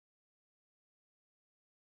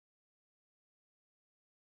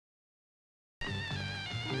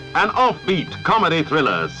An offbeat comedy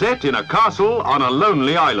thriller set in a castle on a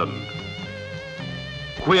lonely island.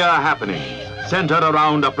 Queer happenings centered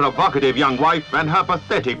around a provocative young wife and her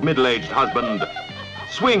pathetic middle-aged husband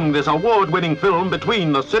swing this award-winning film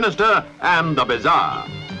between the sinister and the bizarre,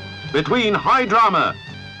 between high drama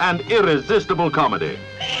and irresistible comedy.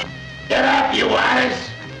 Get up, you guys!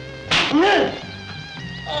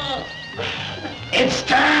 It's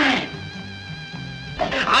time!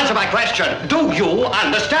 Answer my question. Do you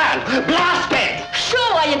understand? Blast it!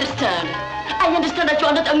 Sure, I understand. I understand that you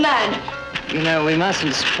are not a man. You know, we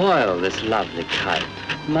mustn't spoil this lovely kite.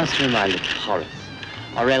 We must remind it of Horace.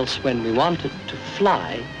 Or else when we want it to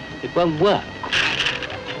fly, it won't work.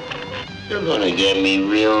 You're gonna get me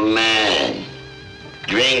real mad.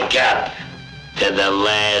 Drink up to the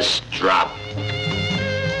last drop.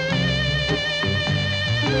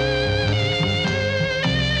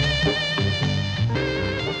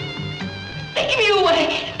 Take me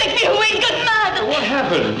away! Take me away! He got mad! What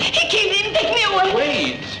happened? He killed him! Take me away!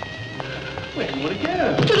 Wait. Where do you want to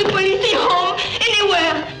go? To the police, home,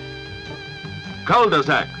 anywhere! Cul De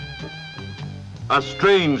Sac. A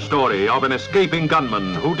strange story of an escaping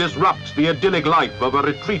gunman who disrupts the idyllic life of a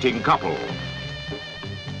retreating couple.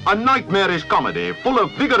 A nightmarish comedy full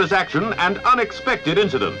of vigorous action and unexpected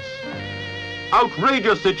incidents.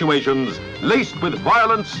 Outrageous situations laced with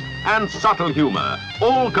violence and subtle humor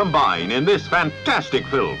all combine in this fantastic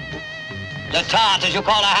film. The tart, as you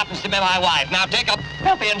call her, happens to be my wife. Now take a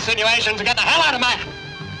filthy insinuation to get the hell out of my...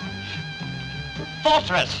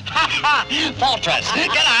 Fortress! Ha ha! Fortress!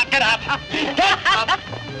 Get out! Get up! Get up!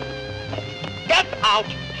 Get out!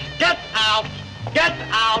 Get out! Get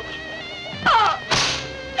out! Oh!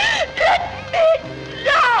 Let me!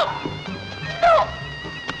 No! No!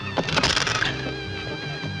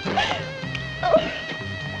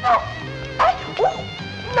 No!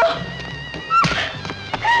 No!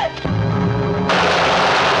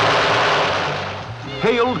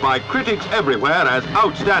 Hailed by critics everywhere as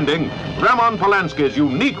outstanding, Roman Polanski's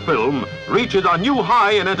unique film reaches a new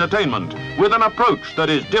high in entertainment with an approach that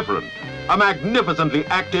is different. A magnificently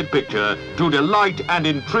acted picture to delight and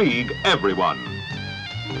intrigue everyone.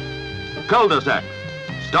 Cul De Sac,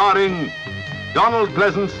 starring Donald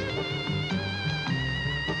Pleasence,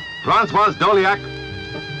 Françoise Dorléac,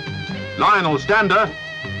 Lionel Stander,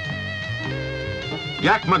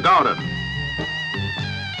 Jack McGowran.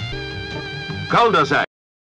 Cul De Sac.